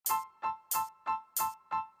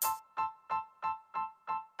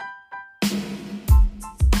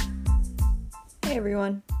Hey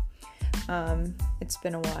everyone. It's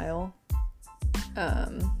been a while.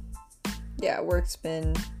 Work's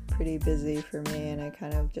been pretty busy for me and I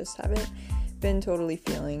kind of just haven't been totally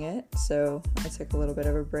feeling it, so I took a little bit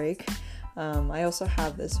of a break. I also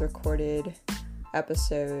have this recorded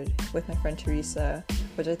episode with my friend Teresa,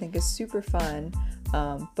 which I think is super fun,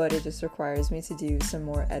 but it just requires me to do some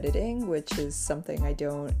more editing, which is something I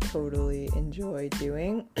don't totally enjoy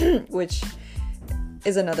doing, which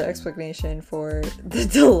is another explanation for the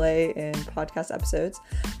delay in podcast episodes.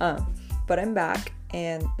 But I'm back,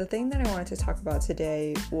 and the thing that I wanted to talk about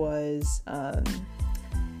today was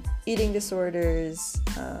eating disorders,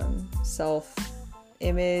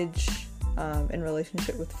 self-image, in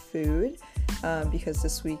relationship with food, because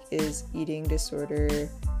this week is Eating Disorder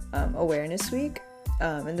Awareness Week,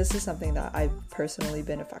 and this is something that I've personally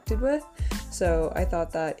been affected with, so I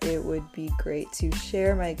thought that it would be great to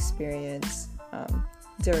share my experience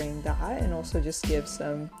during that, and also just give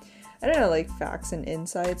some, facts and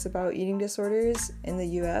insights about eating disorders in the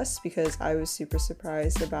US, because I was super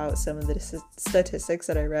surprised about some of the statistics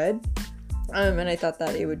that I read, and I thought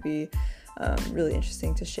that it would be really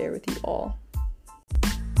interesting to share with you all.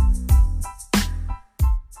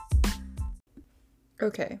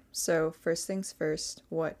 Okay, so first things first,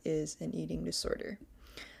 what is an eating disorder?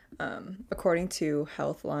 According to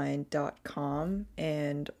healthline.com,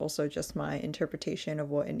 and also just my interpretation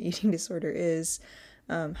of what an eating disorder is,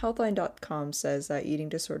 healthline.com says that eating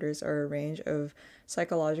disorders are a range of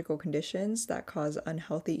psychological conditions that cause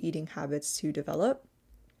unhealthy eating habits to develop.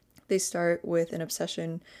 They start with an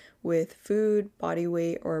obsession with food, body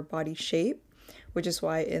weight, or body shape, which is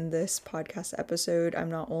why in this podcast episode,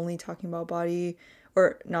 I'm not only talking about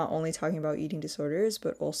eating disorders,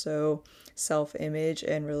 but also self-image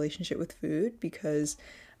and relationship with food, because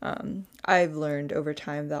I've learned over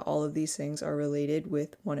time that all of these things are related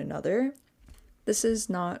with one another. This is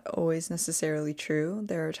not always necessarily true.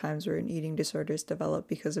 There are times where eating disorders develop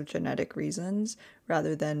because of genetic reasons,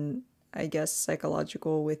 rather than,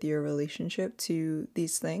 psychological with your relationship to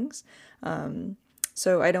these things.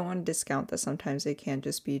 So I don't want to discount that sometimes they can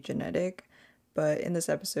just be genetic. But in this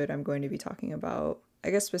episode, I'm going to be talking about,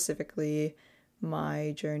 specifically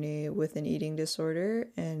my journey with an eating disorder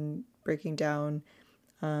and breaking down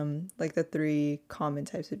the 3 common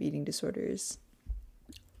types of eating disorders.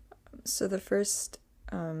 So the first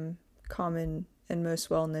common and most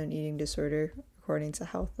well-known eating disorder, according to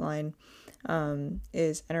Healthline,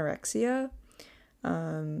 is anorexia.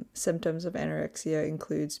 Symptoms of anorexia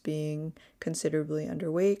includes being considerably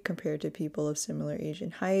underweight compared to people of similar age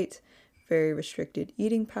and height, very restricted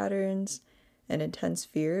eating patterns, an intense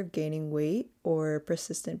fear of gaining weight or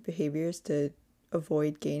persistent behaviors to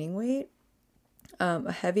avoid gaining weight,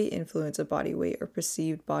 a heavy influence of body weight or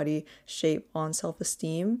perceived body shape on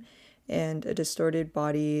self-esteem, and a distorted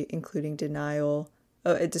body image, including denial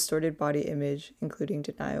of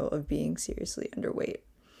being seriously underweight.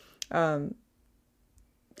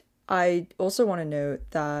 I also want to note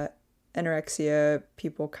that anorexia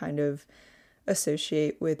people kind of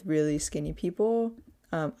associate with really skinny people.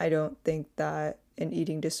 I don't think that an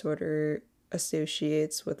eating disorder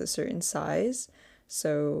associates with a certain size.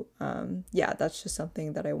 So that's just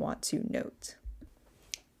something that I want to note.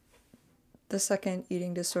 The second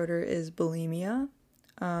eating disorder is bulimia,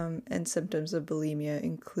 and symptoms of bulimia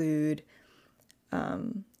include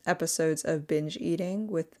episodes of binge eating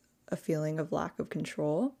with a feeling of lack of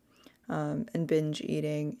control. And binge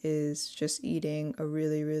eating is just eating a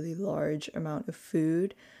really, really large amount of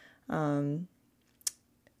food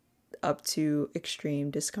up to extreme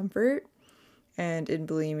discomfort. And in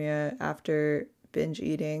bulimia, after binge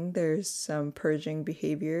eating, there's some purging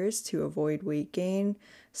behaviors to avoid weight gain,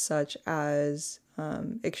 such as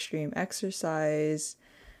extreme exercise,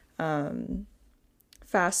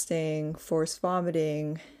 fasting, forced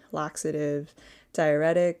vomiting, laxatives,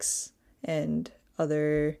 diuretics, and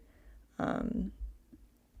other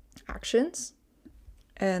actions.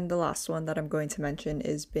 And the last one that I'm going to mention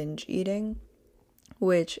is binge eating,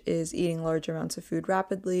 which is eating large amounts of food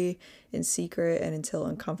rapidly, in secret, and until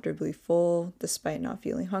uncomfortably full, despite not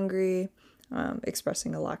feeling hungry,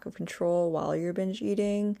 expressing a lack of control while you're binge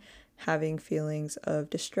eating, having feelings of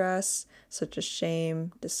distress, such as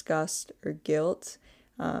shame, disgust, or guilt,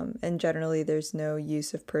 and generally there's no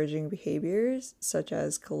use of purging behaviors, such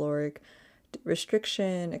as caloric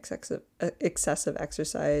restriction, excessive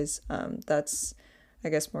exercise. That's,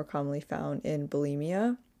 more commonly found in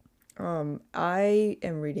bulimia. I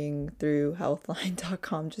am reading through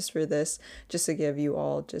healthline.com just for this, just to give you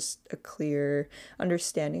all just a clear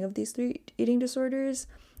understanding of these 3 eating disorders.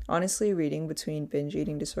 Honestly, reading between binge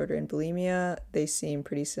eating disorder and bulimia, they seem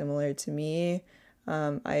pretty similar to me.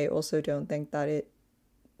 I also don't think that it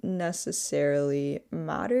necessarily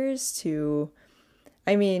matters to,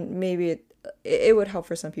 I mean, maybe it would help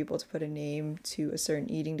for some people to put a name to a certain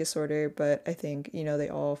eating disorder, but I think, they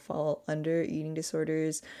all fall under eating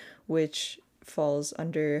disorders, which falls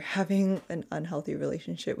under having an unhealthy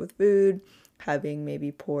relationship with food, having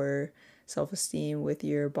maybe poor self-esteem with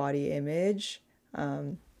your body image.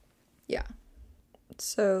 Yeah.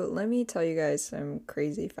 So let me tell you guys some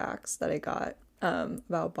crazy facts that I got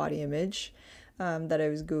about body image that I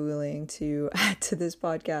was Googling to add to this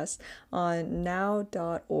podcast on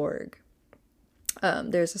now.org.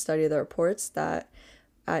 There's a study that reports that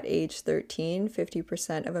at age 13,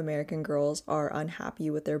 50% of American girls are unhappy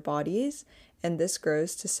with their bodies, and this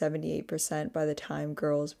grows to 78% by the time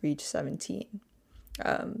girls reach 17.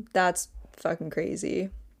 That's fucking crazy.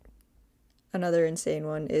 Another insane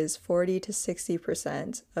one is 40 to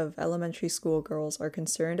 60% of elementary school girls are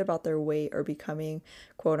concerned about their weight or becoming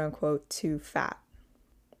quote unquote too fat.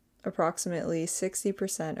 Approximately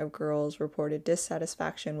 60% of girls reported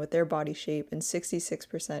dissatisfaction with their body shape, and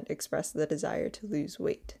 66% expressed the desire to lose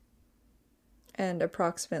weight. And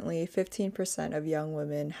approximately 15% of young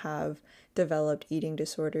women have developed eating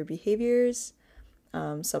disorder behaviors.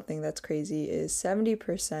 Something that's crazy is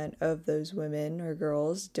 70% of those women or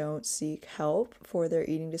girls don't seek help for their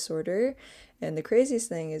eating disorder. And the craziest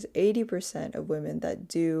thing is 80% of women that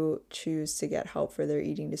do choose to get help for their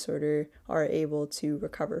eating disorder are able to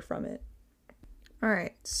recover from it. All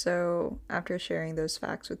right, so after sharing those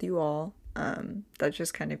facts with you all, that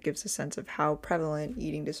just kind of gives a sense of how prevalent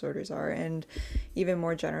eating disorders are, and even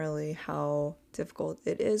more generally, how difficult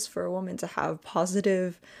it is for a woman to have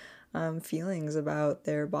positive feelings about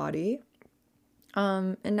their body.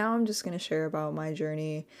 And now I'm just going to share about my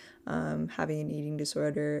journey having an eating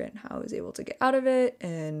disorder and how I was able to get out of it,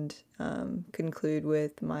 and conclude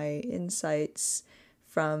with my insights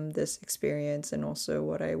from this experience, and also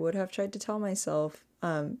what I would have tried to tell myself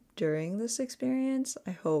during this experience.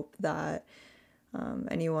 I hope that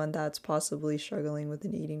anyone that's possibly struggling with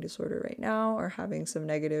an eating disorder right now, or having some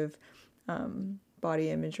negative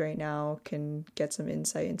body image right now, can get some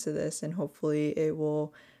insight into this, and hopefully it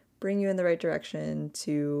will bring you in the right direction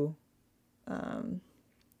to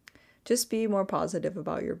just be more positive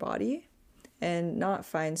about your body and not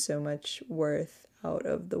find so much worth out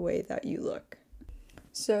of the way that you look.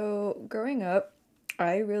 So growing up,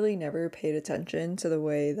 I really never paid attention to the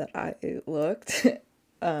way that I looked,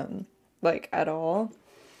 like at all.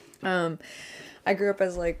 I grew up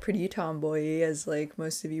as pretty tomboy, as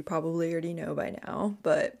most of you probably already know by now,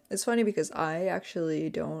 but it's funny because I actually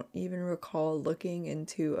don't even recall looking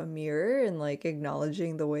into a mirror and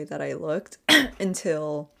acknowledging the way that I looked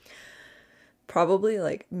until probably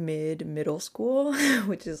middle school,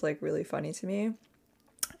 which is really funny to me.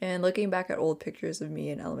 And looking back at old pictures of me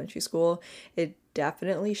in elementary school, it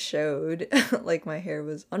definitely showed my hair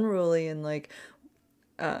was unruly, and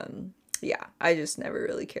yeah, I just never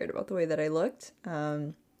really cared about the way that I looked.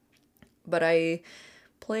 But I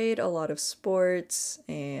played a lot of sports,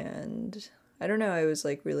 and I don't know, I was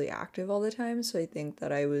really active all the time, so I think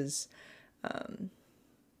that I was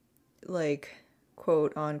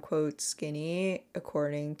quote unquote skinny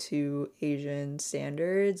according to Asian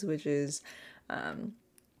standards, which is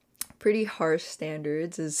pretty harsh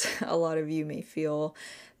standards, as a lot of you may feel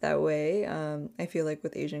that way. I feel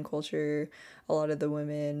with Asian culture, a lot of the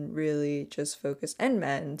women really just focus, and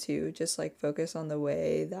men too, just focus on the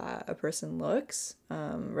way that a person looks,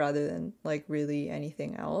 rather than really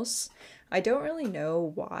anything else. I don't really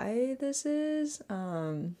know why this is,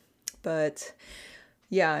 but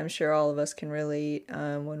yeah, I'm sure all of us can relate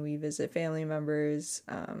when we visit family members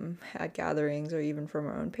at gatherings, or even from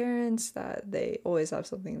our own parents, that they always have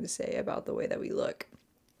something to say about the way that we look,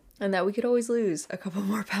 and that we could always lose a couple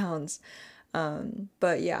more pounds.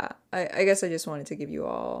 But yeah, I guess I just wanted to give you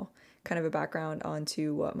all kind of a background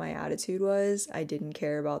onto what my attitude was. I didn't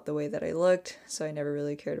care about the way that I looked, so I never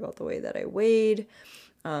really cared about the way that I weighed.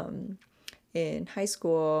 In high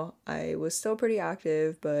school, I was still pretty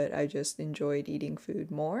active, but I just enjoyed eating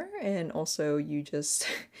food more. And also, you just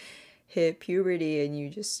hit puberty and you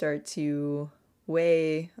just start to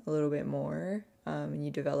weigh a little bit more, and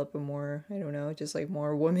you develop a more, I don't know, just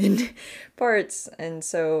more woman parts. And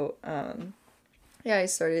so, yeah, I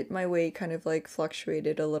started, my weight kind of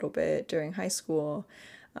fluctuated a little bit during high school.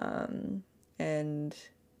 And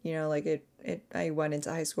I went into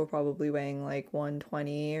high school probably weighing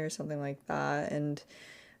 120 or something like that, and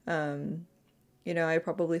I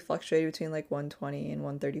probably fluctuated between 120 and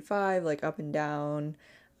 135, up and down.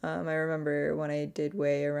 I remember when I did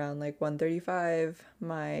weigh around 135,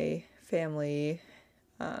 my family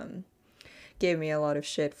gave me a lot of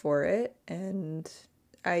shit for it, and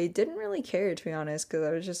I didn't really care, to be honest, because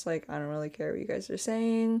I was just like, I don't really care what you guys are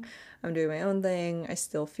saying. I'm doing my own thing. I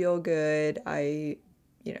still feel good.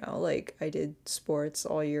 Like, I did sports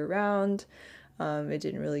all year round. It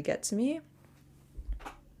didn't really get to me.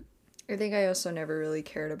 I think I also never really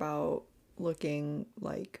cared about looking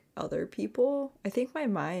like other people. I think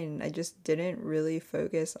I just didn't really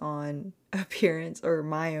focus on appearance or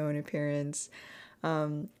my own appearance,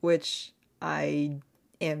 which I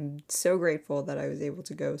am so grateful that I was able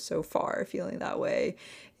to go so far feeling that way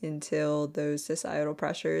until those societal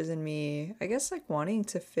pressures in me, I guess, like wanting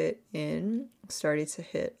to fit in, started to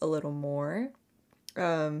hit a little more.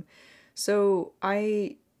 So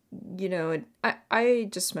I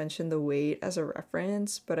just mentioned the weight as a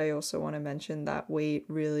reference, but I also want to mention that weight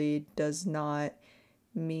really does not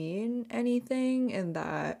mean anything, and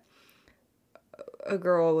that a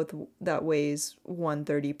girl that weighs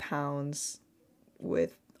 130 pounds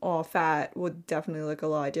with all fat would definitely look a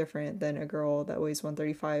lot different than a girl that weighs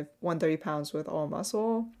 130 pounds with all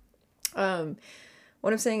muscle.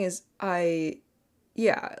 What I'm saying is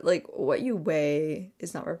yeah, like what you weigh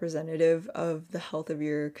is not representative of the health of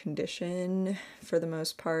your condition for the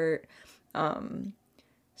most part.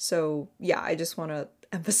 So yeah, I just want to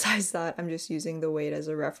emphasize that I'm just using the weight as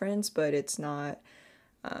a reference, but it's not,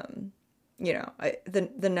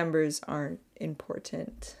 the numbers aren't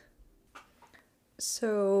important.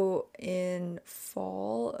 So in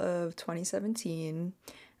fall of 2017,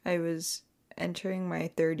 I was entering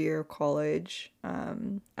my third year of college.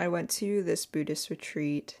 I went to this Buddhist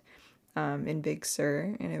retreat in Big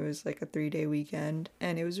Sur, and it was like a 3-day weekend,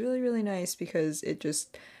 and it was really, really nice because it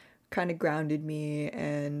just kind of grounded me.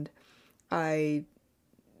 And a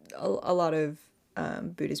lot of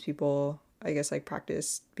Buddhist people, I guess, like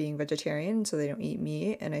practice being vegetarian, so they don't eat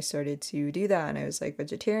meat, and I started to do that, and I was like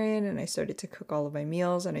vegetarian, and I started to cook all of my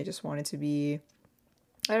meals, and I just wanted to be,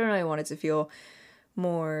 I don't know, I wanted to feel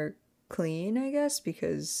more clean, I guess,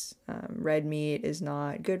 because red meat is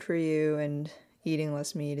not good for you, and eating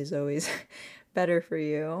less meat is always better for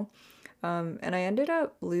you. And I ended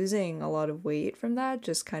up losing a lot of weight from that,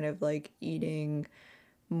 just kind of like eating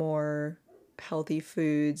more healthy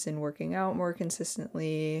foods and working out more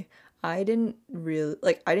consistently. I didn't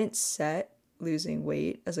set losing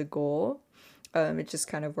weight as a goal. It just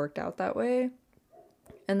kind of worked out that way.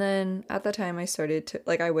 And then at that time I started to,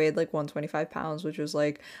 like, I weighed like 125 pounds, which was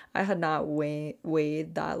like, I had not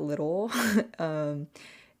weighed that little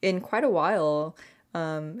in quite a while.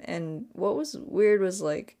 And what was weird was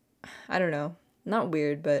like, I don't know, not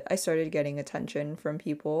weird, but I started getting attention from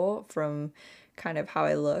people from kind of how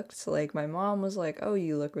I looked. So, like, my mom was like, oh,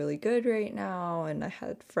 you look really good right now. And I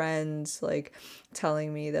had friends like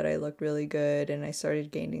telling me that I looked really good, and I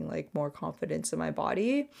started gaining like more confidence in my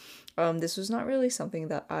body. This was not really something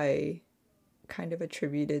that I kind of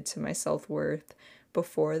attributed to my self-worth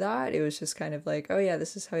before that. It was just kind of like, oh yeah,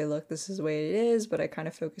 this is how I look, this is the way it is, but I kind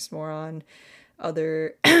of focused more on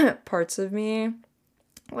other parts of me,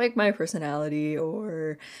 like my personality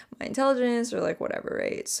or my intelligence or like whatever,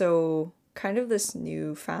 right? So kind of this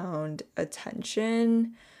newfound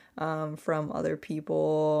attention from other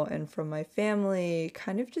people and from my family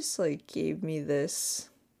kind of just like gave me this,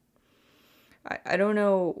 I don't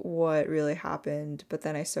know what really happened, but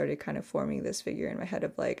then I started kind of forming this figure in my head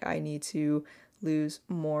of like, I need to lose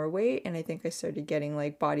more weight. And I think I started getting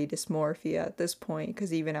like body dysmorphia at this point,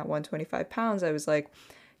 because even at 125 pounds, I was like,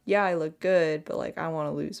 yeah, I look good, but like I want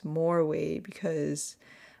to lose more weight because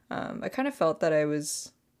I kind of felt that I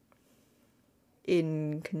was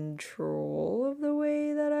in control of the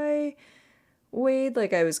way that I weighed.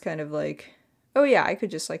 Like I was kind of like, oh yeah, I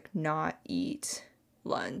could just like not eat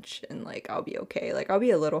lunch and like I'll be okay. Like I'll be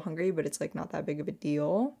a little hungry, but it's like not that big of a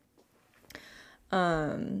deal.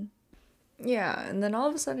 Yeah, and then all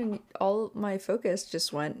of a sudden all my focus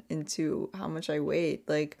just went into how much I weighed.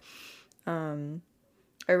 Like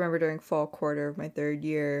I remember during fall quarter of my third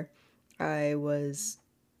year, I was,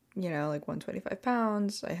 like 125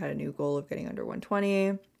 pounds. I had a new goal of getting under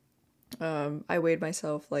 120. I weighed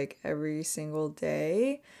myself like every single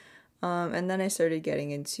day. And then I started getting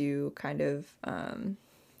into kind of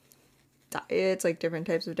diets, like different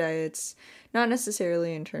types of diets, not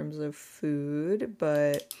necessarily in terms of food,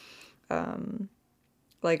 but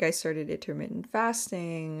like I started intermittent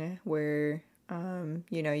fasting where,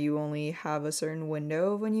 you only have a certain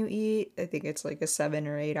window when you eat. I think it's like a 7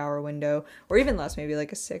 or 8 hour window, or even less, maybe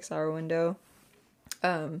like a 6 hour window.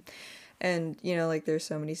 And, like there's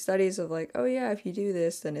so many studies of like, oh yeah, if you do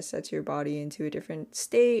this, then it sets your body into a different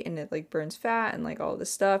state and it like burns fat and like all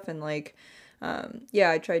this stuff. And like,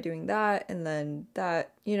 Yeah, I tried doing that, and then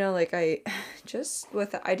that, like I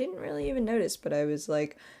I didn't really even notice, but I was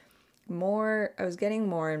getting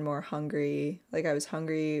more and more hungry. Like I was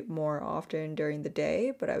hungry more often during the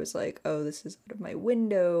day, but I was like, oh, this is out of my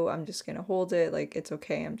window. I'm just gonna hold it. Like it's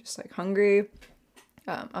okay. I'm just like hungry.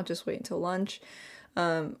 I'll just wait until lunch.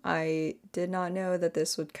 I did not know that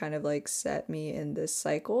this would kind of like set me in this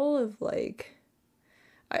cycle of like,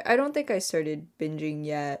 I don't think I started binging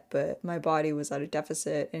yet, but my body was at a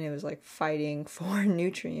deficit and it was like fighting for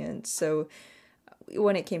nutrients. So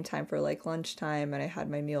when it came time for like lunchtime and I had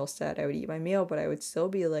my meal set, I would eat my meal, but I would still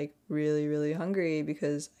be like really, really hungry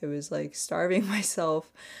because I was like starving myself.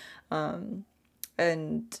 And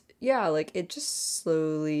yeah, like it just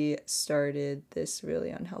slowly started this really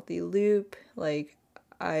unhealthy loop. Like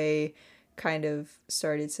I kind of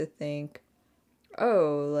started to think,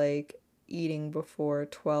 oh, like eating before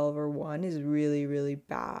 12 or 1 is really, really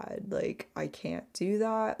bad. Like, I can't do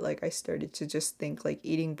that. Like, I started to just think, like,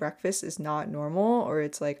 eating breakfast is not normal, or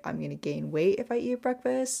it's like I'm gonna gain weight if I eat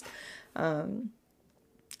breakfast.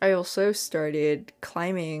 I also started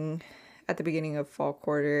climbing at the beginning of fall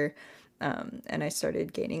quarter. And I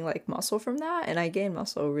started gaining like muscle from that, and I gained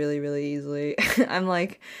muscle really, really easily. I'm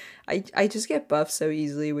like, I just get buff so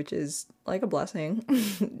easily, which is like a blessing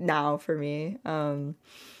now for me.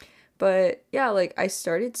 But yeah, like I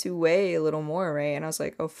started to weigh a little more, right? And I was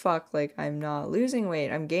like, oh fuck, like I'm not losing weight,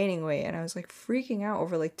 I'm gaining weight. And I was like freaking out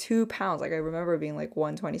over like 2 pounds. Like I remember being like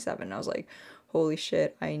 127. I was like, holy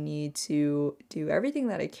shit, I need to do everything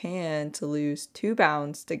that I can to lose 2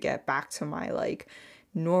 pounds to get back to my like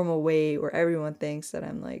normal weight where everyone thinks that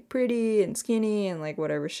I'm like pretty and skinny and like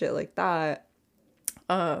whatever shit like that.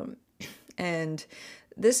 And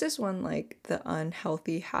this is when like the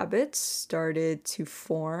unhealthy habits started to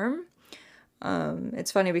form.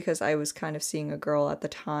 It's funny because I was kind of seeing a girl at the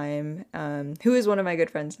time, who is one of my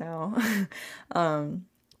good friends now.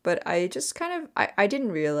 But I just kind of, I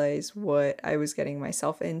didn't realize what I was getting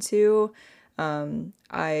myself into.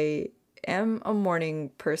 I am a morning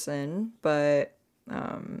person, but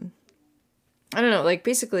I don't know, like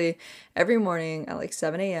basically every morning at like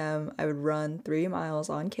 7 a.m., I would run 3 miles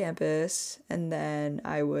on campus, and then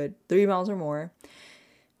I would 3 miles or more,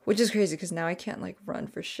 which is crazy because now I can't like run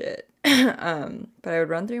for shit. But I would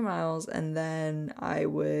run 3 miles, and then I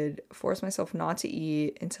would force myself not to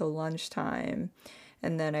eat until lunchtime,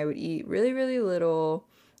 and then I would eat really, really little.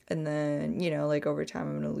 And then, like over time,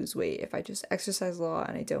 I'm gonna lose weight if I just exercise a lot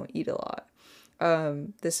and I don't eat a lot.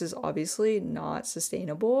 This is obviously not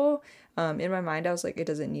sustainable. In my mind, I was like, it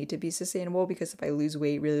doesn't need to be sustainable because if I lose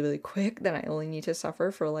weight really, really quick, then I only need to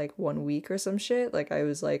suffer for like 1 week or some shit. Like I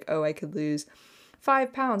was like, oh, I could lose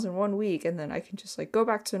 5 pounds in 1 week and then I can just like go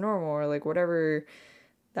back to normal or like whatever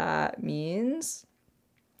that means.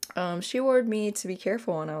 She warned me to be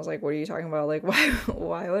careful, and I was like, what are you talking about? Like,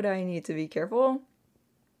 why would I need to be careful?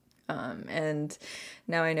 And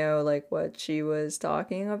now I know like what she was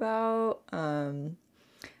talking about.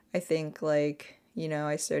 I think like,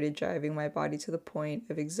 I started driving my body to the point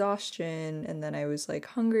of exhaustion, and then I was like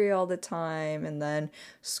hungry all the time, and then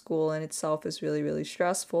school in itself is really, really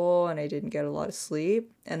stressful, and I didn't get a lot of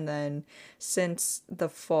sleep. And then since the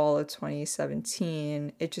fall of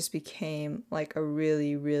 2017, it just became like a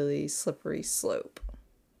really, really slippery slope.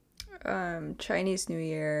 Chinese New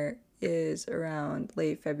Year is around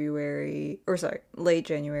late January,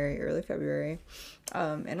 early February.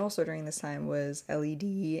 And also during this time was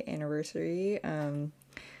LED anniversary.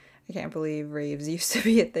 I can't believe raves used to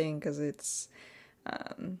be a thing because it's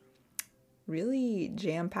really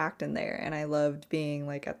jam-packed in there, and I loved being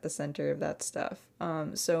like at the center of that stuff.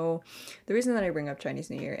 So the reason that I bring up Chinese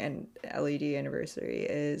New Year and LED anniversary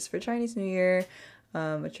is for Chinese New Year,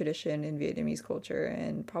 a tradition in Vietnamese culture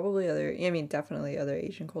and probably definitely other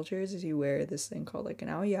Asian cultures, is you wear this thing called like an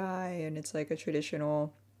áo dài, and it's like a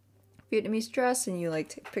traditional Vietnamese dress, and you like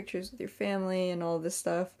take pictures with your family and all this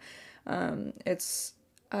stuff.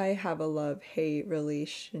 I have a love-hate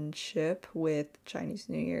relationship with Chinese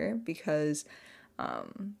New Year because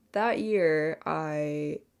that year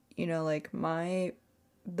the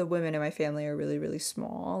women in my family are really, really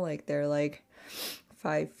small. Like they're like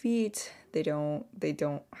 5 feet. They don't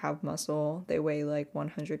have muscle. They weigh like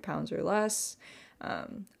 100 pounds or less. I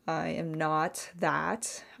am not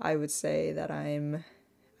that. I would say that I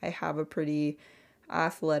have a pretty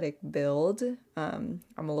athletic build. I'm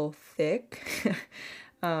a little thick.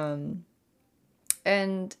 And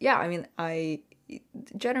yeah,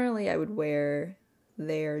 I would wear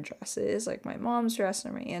their dresses, like my mom's dress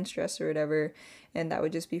or my aunt's dress or whatever, and that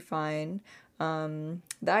would just be fine.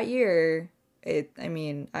 That year,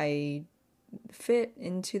 I fit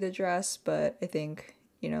into the dress, but I think,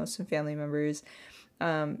 some family members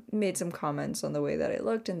made some comments on the way that it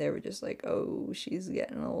looked, and they were just like, oh, she's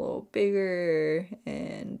getting a little bigger,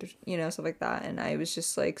 and, stuff like that. And I was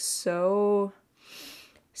just like so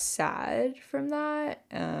sad from that,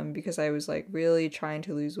 because I was like really trying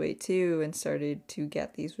to lose weight too, and started to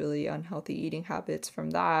get these really unhealthy eating habits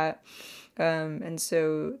from that. And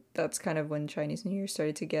so that's kind of when Chinese New Year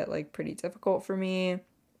started to get like pretty difficult for me.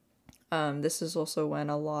 This is also when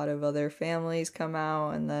a lot of other families come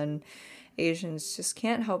out, and then Asians just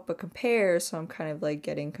can't help but compare, so I'm kind of like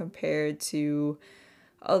getting compared to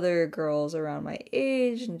other girls around my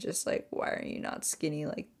age, and just like, why are you not skinny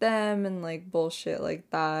like them, and like bullshit like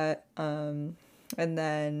that. And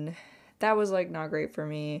then that was like not great for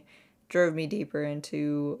me, drove me deeper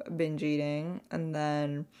into binge eating. And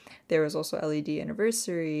then there was also LED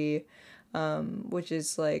Anniversary, which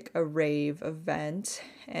is like a rave event,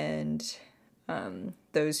 and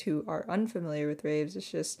those who are unfamiliar with raves, it's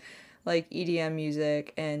just like EDM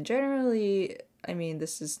music, and generally, I mean,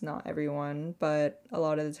 this is not everyone, but a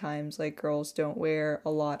lot of the times, like, girls don't wear a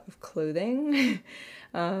lot of clothing.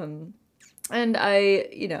 And I,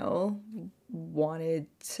 wanted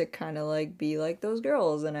to kind of like be like those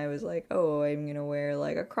girls, and I was like, oh, I'm gonna wear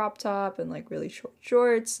like a crop top and like really short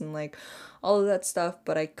shorts and like all of that stuff,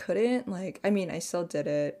 but I couldn't, like, I mean, I still did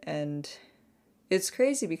it, and it's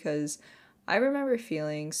crazy because I remember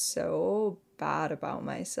feeling so bad about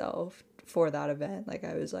myself for that event. Like,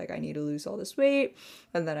 I was like, I need to lose all this weight,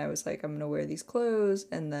 and then I was like, I'm gonna wear these clothes,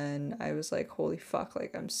 and then I was like, holy fuck,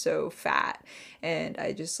 like, I'm so fat, and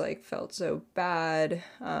I just like felt so bad.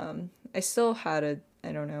 I still had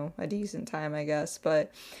a decent time, I guess,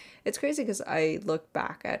 but it's crazy because I look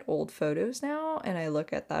back at old photos now, and I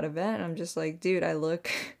look at that event, and I'm just like, dude, I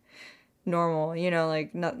look normal,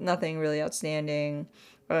 like nothing really outstanding.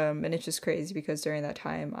 And it's just crazy because during that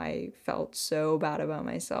time I felt so bad about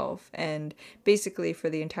myself, and basically for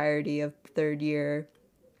the entirety of third year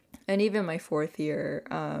and even my fourth year,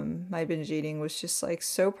 my binge eating was just like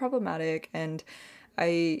so problematic. And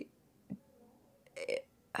I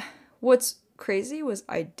what's crazy was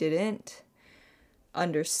I didn't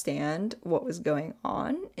understand what was going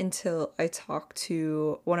on until I talked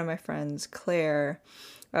to one of my friends, Claire,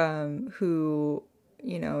 who,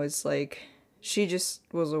 is like, she just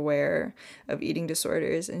was aware of eating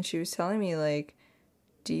disorders, and she was telling me, like,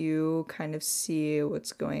 do you kind of see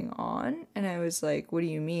what's going on? And I was like, what do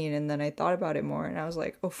you mean? And then I thought about it more, and I was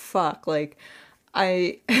like, oh fuck, like,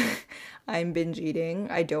 I I'm binge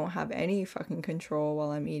eating. I don't have any fucking control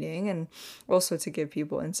while I'm eating. And also to give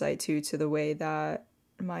people insight too to the way that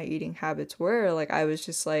my eating habits were, like, I was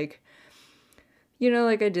just like,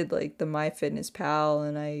 like I did like the MyFitnessPal,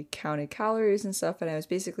 and I counted calories and stuff, and I was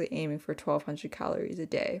basically aiming for 1,200 calories a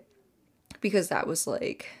day, because that's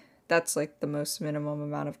like the most minimum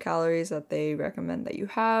amount of calories that they recommend that you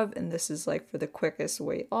have, and this is like for the quickest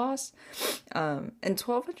weight loss. And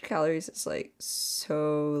 1,200 calories is like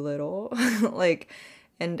so little. Like,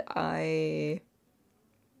 and I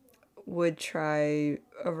would try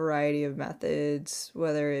a variety of methods,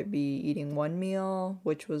 whether it be eating one meal,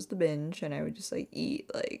 which was the binge, and I would just like eat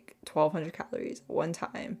like 1,200 calories at one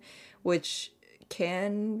time, which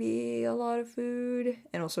can be a lot of food,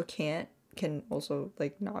 and also can also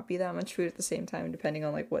like not be that much food at the same time, depending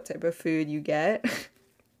on like what type of food you get.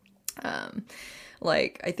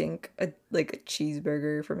 Like, I think a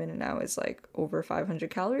cheeseburger from In-N-Out is like over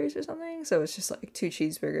 500 calories or something. So it's just like 2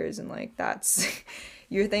 cheeseburgers, and like that's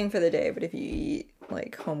your thing for the day. But if you eat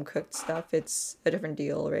like home cooked stuff, it's a different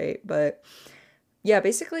deal, right? But yeah,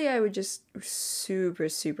 basically I would just super,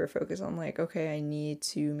 super focus on like, okay, I need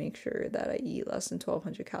to make sure that I eat less than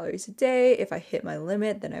 1,200 calories a day. If I hit my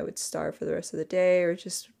limit, then I would starve for the rest of the day, or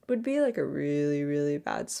just would be like a really, really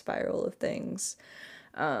bad spiral of things.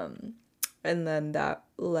 And then that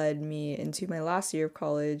led me into my last year of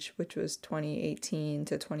college, which was 2018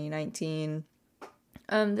 to 2019.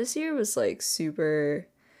 This year was like super,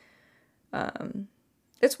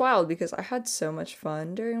 it's wild because I had so much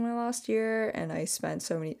fun during my last year, and I spent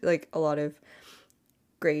so many, like, a lot of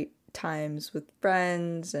great times with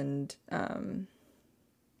friends, and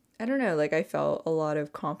I don't know, like, I felt a lot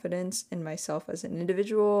of confidence in myself as an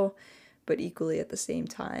individual, but equally at the same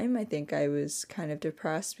time, I think I was kind of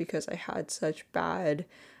depressed because I had such bad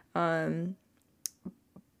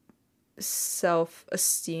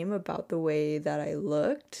self-esteem about the way that I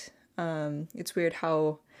looked. It's weird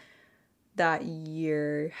how that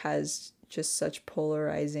year has just such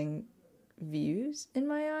polarizing views in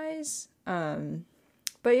my eyes.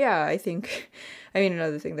 But yeah, I think, I mean,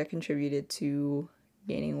 another thing that contributed to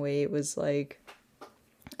gaining weight was like,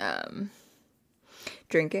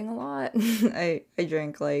 drinking a lot. I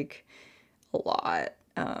drank like a lot.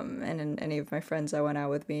 And then any of my friends that went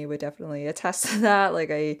out with me would definitely attest to that.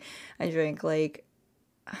 Like I drank like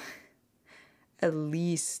at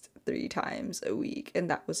least 3 times a week,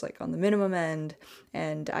 and that was like on the minimum end.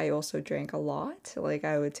 And I also drank a lot. Like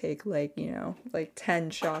I would take like, like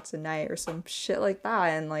 10 shots a night or some shit like that,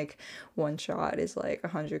 and like one shot is like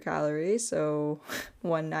 100 calories. So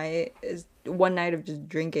one night of just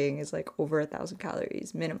drinking is like over 1,000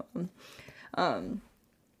 calories minimum.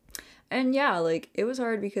 And yeah, like it was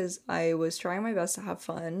hard because I was trying my best to have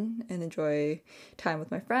fun and enjoy time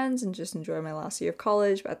with my friends and just enjoy my last year of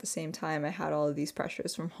college. But at the same time, I had all of these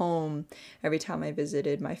pressures from home. Every time I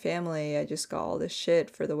visited my family, I just got all this shit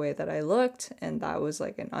for the way that I looked. And that was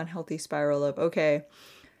like an unhealthy spiral of, okay,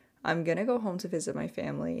 I'm gonna go home to visit my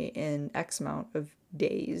family in X amount of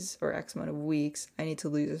days or X amount of weeks. I need to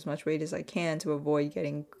lose as much weight as I can to avoid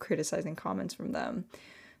getting criticizing comments from them.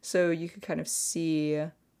 So you could kind of see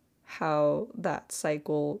how that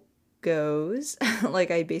cycle goes. Like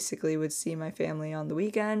I basically would see my family on the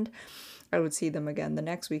weekend. I would see them again the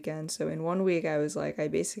next weekend. So in one week I was like, I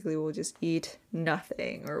basically will just eat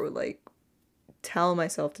nothing, or would like tell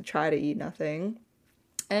myself to try to eat nothing.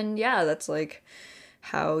 And yeah, that's like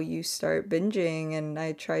how you start binging. And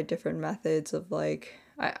I tried different methods of like,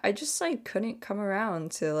 I just like couldn't come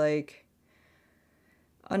around to like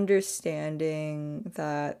understanding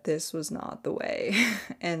that this was not the way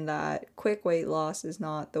and that quick weight loss is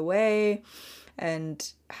not the way,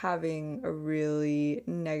 and having a really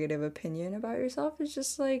negative opinion about yourself is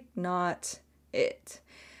just like not it.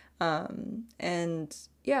 And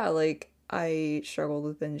yeah, like I struggled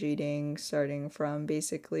with binge eating starting from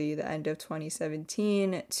basically the end of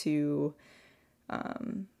 2017 to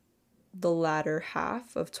the latter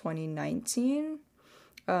half of 2019.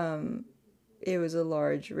 It was a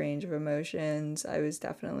large range of emotions. I was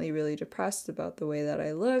definitely really depressed about the way that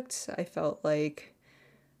I looked. I felt like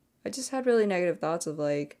I just had really negative thoughts of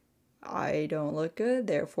like, I don't look good,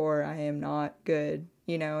 therefore I am not good,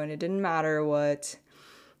 and it didn't matter what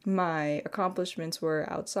my accomplishments were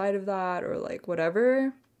outside of that or like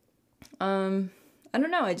whatever. I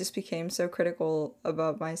don't know, I just became so critical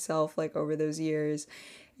about myself like over those years,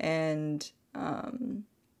 and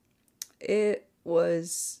it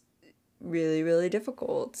was really, really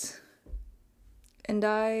difficult. And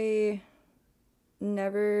I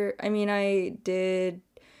did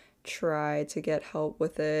try to get help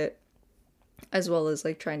with it, as well as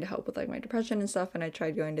like trying to help with like my depression and stuff. And I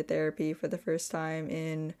tried going to therapy for the first time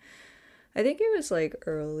in, I think it was like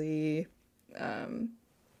early,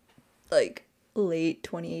 like late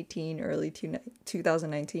 2018, early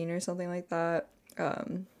 2019 or something like that.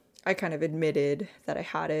 I kind of admitted that I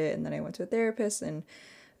had it, and then I went to a therapist, and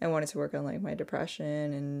I wanted to work on like my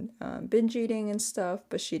depression and binge eating and stuff,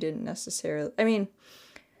 but she didn't necessarily,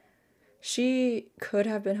 she could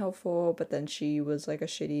have been helpful, but then she was like a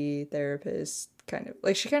shitty therapist, kind of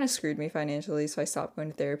like she kind of screwed me financially, so I stopped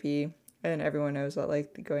going to therapy. And everyone knows that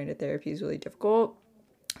like going to therapy is really difficult.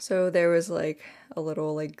 So there was like a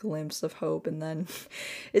little like glimpse of hope, and then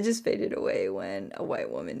it just faded away when a white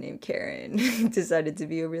woman named Karen decided to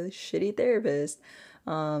be a really shitty therapist.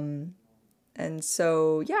 And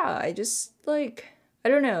so yeah, I just like, I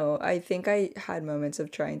don't know, I think I had moments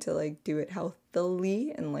of trying to like do it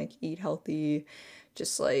healthily and like eat healthy,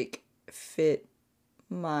 just like fit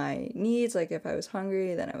my needs. Like if I was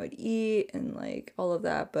hungry, then I would eat and like all of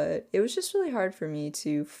that. But it was just really hard for me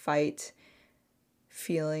to fight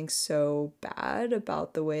feeling so bad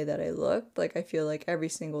about the way that I looked. Like I feel like every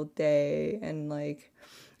single day, and like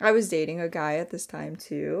I was dating a guy at this time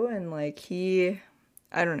too, and like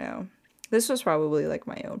I don't know, this was probably like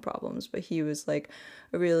my own problems, but he was like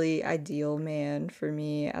a really ideal man for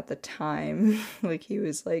me at the time. Like he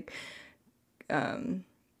was like, yeah,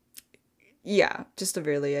 just a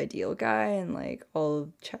really ideal guy, and like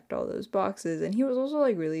checked all those boxes, and he was also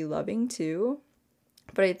like really loving too.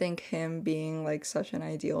 But I think him being like such an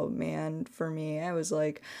ideal man for me, I was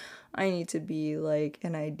like, I need to be like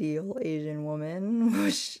an ideal Asian woman,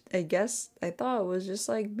 which I guess I thought was just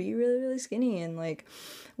like be really, really skinny. And like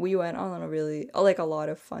we went on a lot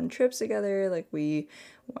of fun trips together. Like we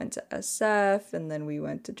went to SF, and then we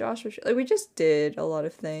went to Joshua Tree. Like we just did a lot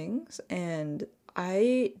of things, and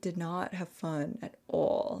I did not have fun at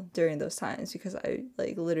all during those times because I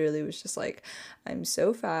like literally was just like, I'm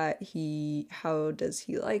so fat. How does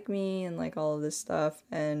he like me? And like all of this stuff.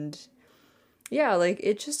 And yeah, like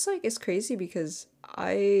it just like it's crazy because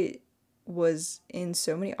I was in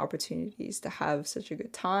so many opportunities to have such a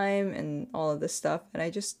good time and all of this stuff, and I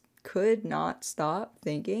just could not stop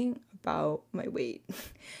thinking about my weight.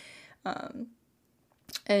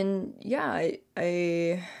 And yeah,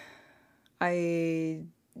 I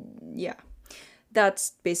yeah,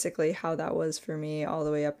 that's basically how that was for me all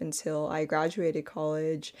the way up until I graduated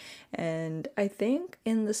college. And I think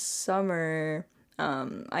in the summer,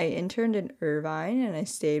 I interned in Irvine and I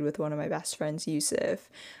stayed with one of my best friends, Yusuf.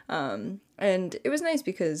 And it was nice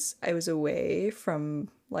because I was away from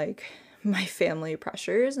like my family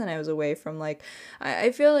pressures and I was away from like,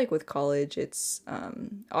 I feel like with college, it's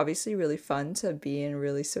obviously really fun to be in a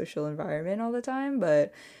really social environment all the time,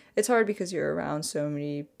 but it's hard because you're around so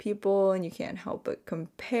many people and you can't help but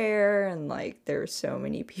compare, and like there's so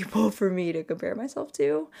many people for me to compare myself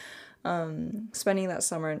to. Spending that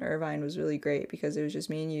summer in Irvine was really great because it was just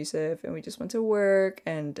me and Yusuf and we just went to work,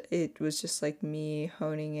 and it was just like me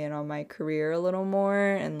honing in on my career a little more,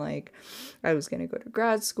 and like I was gonna go to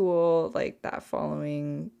grad school like that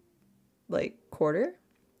following like quarter.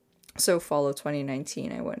 So fall of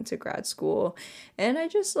 2019 I went to grad school, and I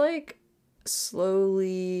just like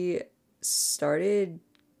slowly started,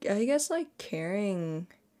 I guess, like caring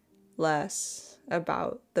less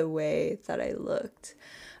about the way that I looked.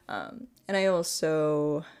 And I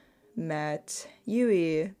also met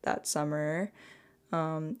Yui that summer,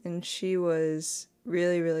 and she was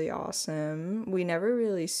really, really awesome. We never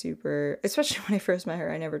really super, especially when I first met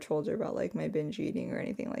her, I never told her about like my binge eating or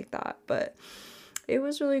anything like that, but it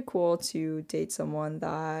was really cool to date someone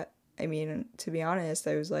that, I mean, to be honest,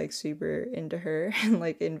 I was like super into her and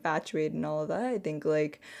like infatuated and all of that. I think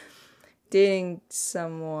like dating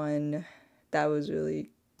someone that was really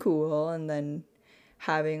cool and then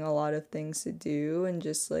having a lot of things to do and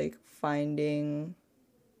just like refinding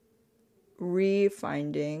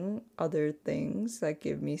other things that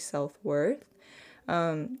give me self-worth.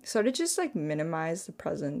 So to just like minimize the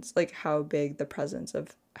presence, like how big the presence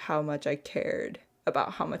of how much I cared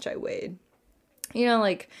about how much I weighed. You know,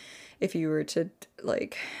 like if you were to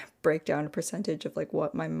like break down a percentage of like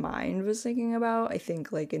what my mind was thinking about, I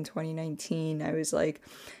think like in 2019 I was like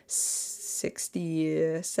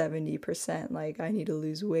 60-70% like I need to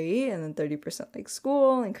lose weight, and then 30% like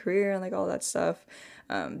school and career and like all that stuff.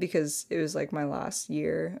 Because it was like my last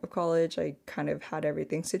year of college, I kind of had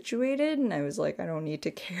everything situated and I was like, I don't need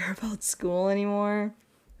to care about school anymore.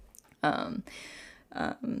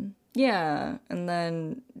 Yeah, and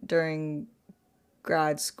then during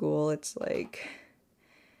grad school, it's like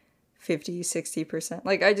 50-60%.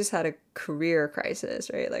 Like I just had a career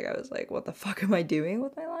crisis, right? Like I was like, what the fuck am I doing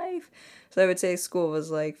with my life? So I would say school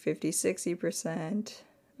was like 50-60%.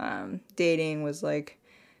 Dating was like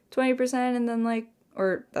 20%, and then like,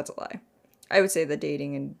 or that's a lie. I would say the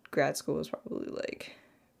dating in grad school was probably like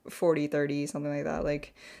 40-30, something like that.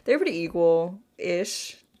 Like they're pretty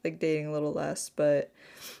equal-ish, like dating a little less, but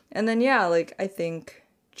and then yeah, like I think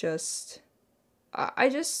just I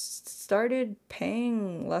just started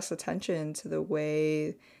paying less attention to the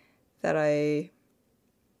way that I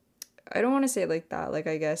don't want to say it like that. Like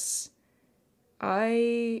I guess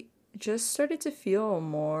I just started to feel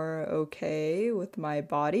more okay with my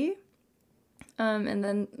body. And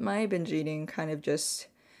then my binge eating kind of just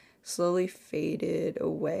slowly faded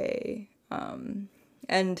away.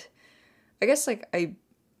 And I guess like I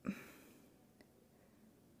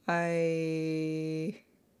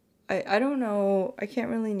I don't know, I can't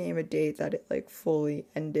really name a date that it like fully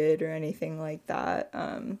ended or anything like that.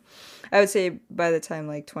 I would say by the time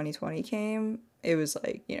like 2020 came, it was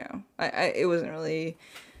like, you know, it wasn't really,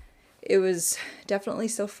 it was definitely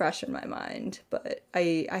still fresh in my mind, but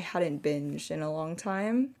I hadn't binged in a long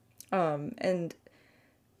time. And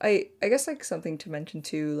I guess like something to mention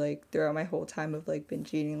too, like throughout my whole time of like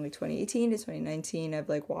binge eating, like 2018 to 2019, I've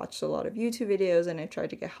like watched a lot of YouTube videos and I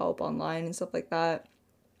tried to get help online and stuff like that.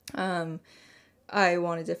 I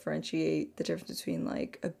want to differentiate the difference between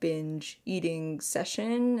like a binge eating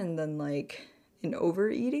session and then like an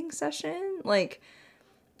overeating session. Like,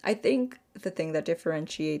 I think the thing that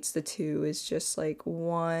differentiates the two is just like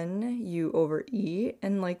one, you overeat,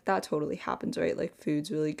 and like that totally happens, right? Like,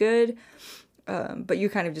 food's really good, but you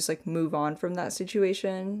kind of just like move on from that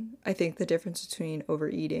situation. I think the difference between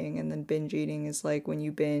overeating and then binge eating is like when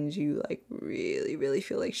you binge, you like really, really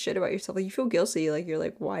feel like shit about yourself. Like you feel guilty. Like you're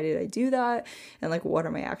like, why did I do that? And like, what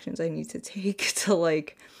are my actions I need to take to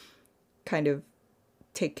like kind of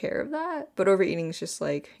take care of that? But overeating is just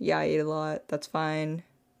like, yeah, I ate a lot. That's fine.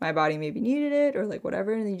 My body maybe needed it or like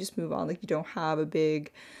whatever. And then you just move on. Like you don't have a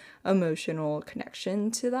big emotional connection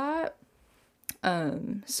to that.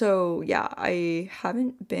 So yeah, I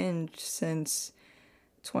haven't binged since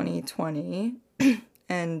 2020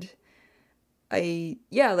 and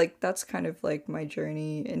yeah, like that's kind of like my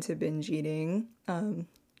journey into binge eating.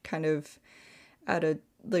 Kind of at a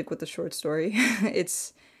like with the short story,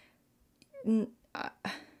 it's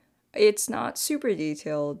not super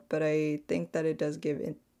detailed, but I think that it does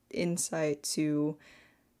give insight to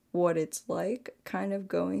what it's like kind of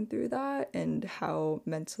going through that and how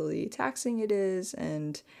mentally taxing it is.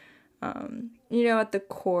 And at the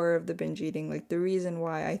core of the binge eating, like the reason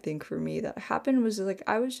why I think for me that happened was like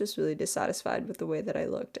I was just really dissatisfied with the way that I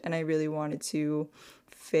looked, and I really wanted to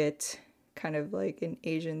fit kind of like an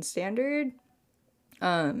Asian standard.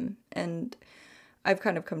 And I've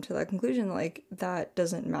kind of come to that conclusion, like that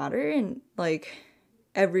doesn't matter, and like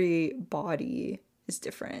every body is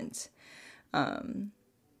different.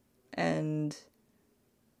 And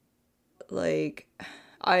like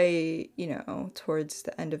towards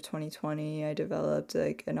the end of 2020, I developed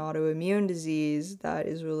like an autoimmune disease that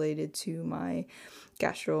is related to my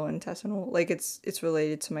gastrointestinal, like it's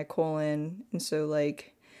related to my colon. And so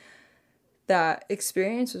like that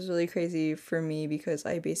experience was really crazy for me because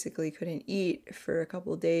I basically couldn't eat for a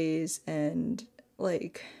couple days, and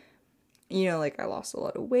like, like I lost a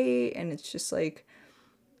lot of weight, and it's just like,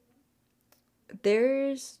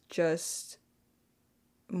 there's just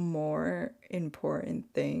more important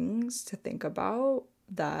things to think about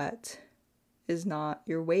that is not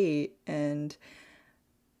your weight. And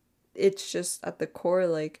it's just at the core,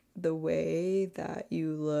 like the way that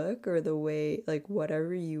you look or the way, like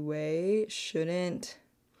whatever you weigh shouldn't,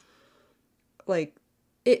 like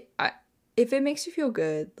if it makes you feel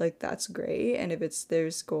good, like that's great. And if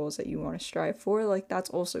there's goals that you want to strive for, like that's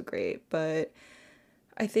also great. But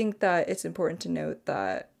I think that it's important to note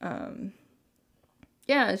that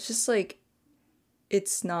it's just like,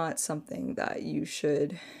 it's not something that you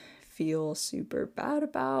should feel super bad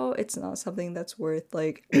about. It's not something that's worth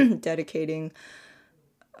like dedicating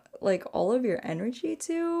like all of your energy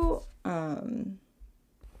to.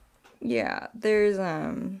 There's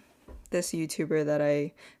this YouTuber that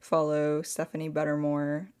I follow, Stephanie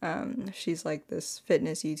Buttermore. She's like this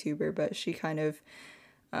fitness YouTuber, but she kind of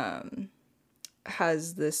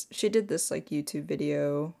she did this like YouTube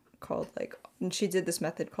video called like, and she did this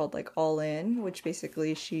method called like all in, which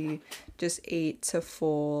basically she just ate to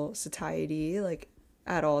full satiety, like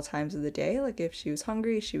at all times of the day. Like if she was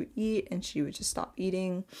hungry, she would eat, and she would just stop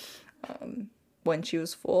eating when she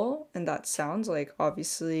was full. And that sounds like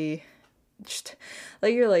obviously just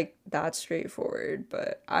like you're like, that's straightforward,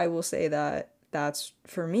 but I will say that that's,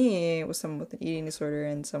 for me, with someone with an eating disorder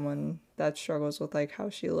and someone that struggles with like how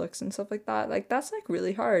she looks and stuff like that, like that's like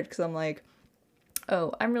really hard, because I'm like,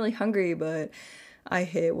 oh, I'm really hungry, but I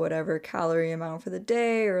hit whatever calorie amount for the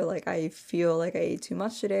day, or like I feel like I ate too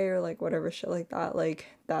much today, or like whatever shit like that. Like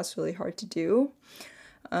that's really hard to do.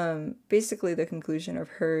 Basically the conclusion of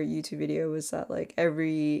her YouTube video was that like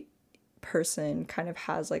every person kind of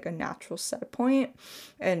has like a natural set point,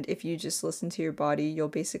 and if you just listen to your body, you'll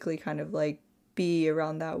basically kind of like be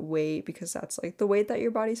around that weight, because that's like the weight that your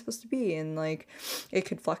body's supposed to be. And like it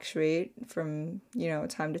could fluctuate from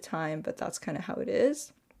time to time, but that's kind of how it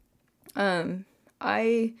is.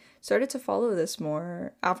 I started to follow this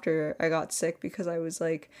more after I got sick, because I was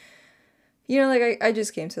like, I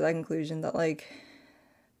just came to that conclusion that like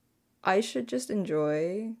I should just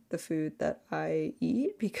enjoy the food that I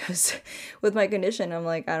eat, because with my condition, I'm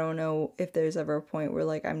like, I don't know if there's ever a point where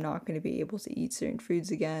like I'm not going to be able to eat certain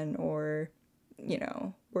foods again, or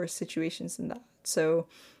worse situations than that. So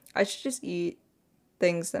I should just eat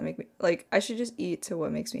things that make me, like, I should just eat to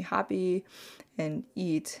what makes me happy and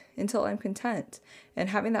eat until I'm content. And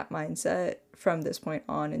having that mindset from this point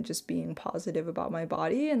on, and just being positive about my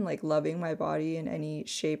body and like loving my body in any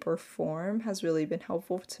shape or form, has really been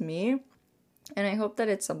helpful to me. And I hope that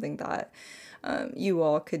it's something that you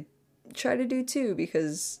all could try to do too,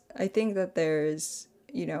 because I think that there's,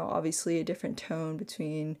 obviously a different tone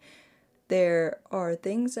between, there are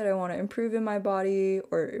things that I want to improve in my body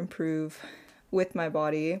or improve with my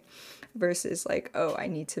body, versus like, oh, I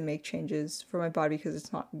need to make changes for my body because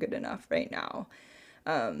it's not good enough right now.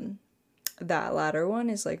 That latter one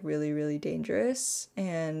is like really, really dangerous,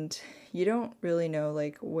 and you don't really know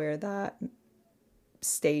like where that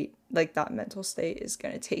state, like that mental state, is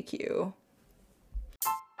going to take you.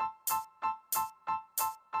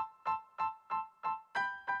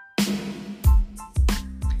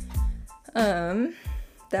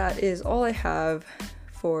 That is all I have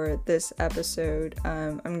for this episode.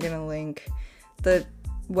 I'm gonna link the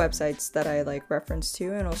websites that I like referenced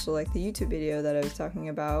to, and also like the YouTube video that I was talking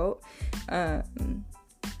about.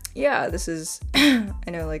 This is I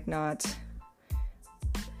know like not,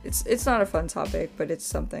 it's not a fun topic, but it's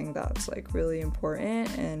something that's like really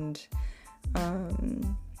important, and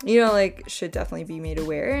like should definitely be made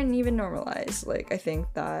aware and even normalized. Like I think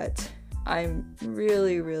that I'm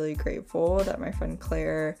really, really grateful that my friend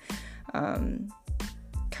Claire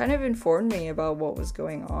kind of informed me about what was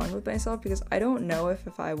going on with myself, because I don't know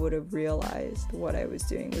if I would have realized what I was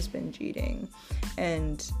doing was binge eating.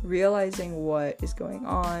 And realizing what is going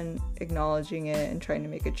on, acknowledging it, and trying to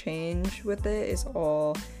make a change with it is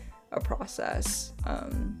all a process.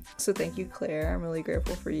 So thank you, Claire. I'm really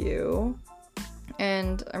grateful for you.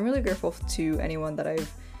 And I'm really grateful to anyone that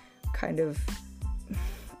I've kind of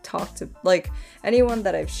talked to, like anyone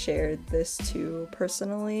that I've shared this to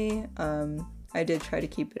personally. I did try to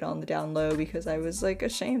keep it on the down low because I was like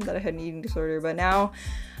ashamed that I had an eating disorder, but now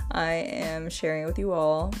I am sharing it with you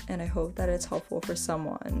all, and I hope that it's helpful for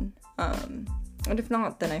someone. And if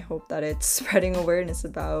not, then I hope that it's spreading awareness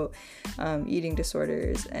about eating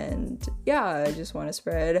disorders. And yeah, I just want to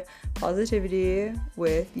spread positivity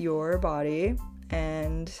with your body.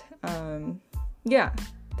 And yeah,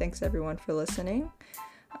 thanks everyone for listening.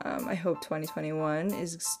 I hope 2021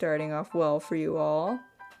 is starting off well for you all.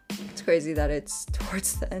 It's crazy that it's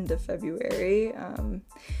towards the end of February.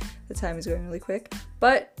 The time is going really quick.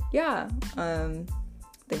 But yeah,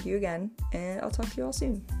 thank you again, and I'll talk to you all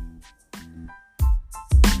soon.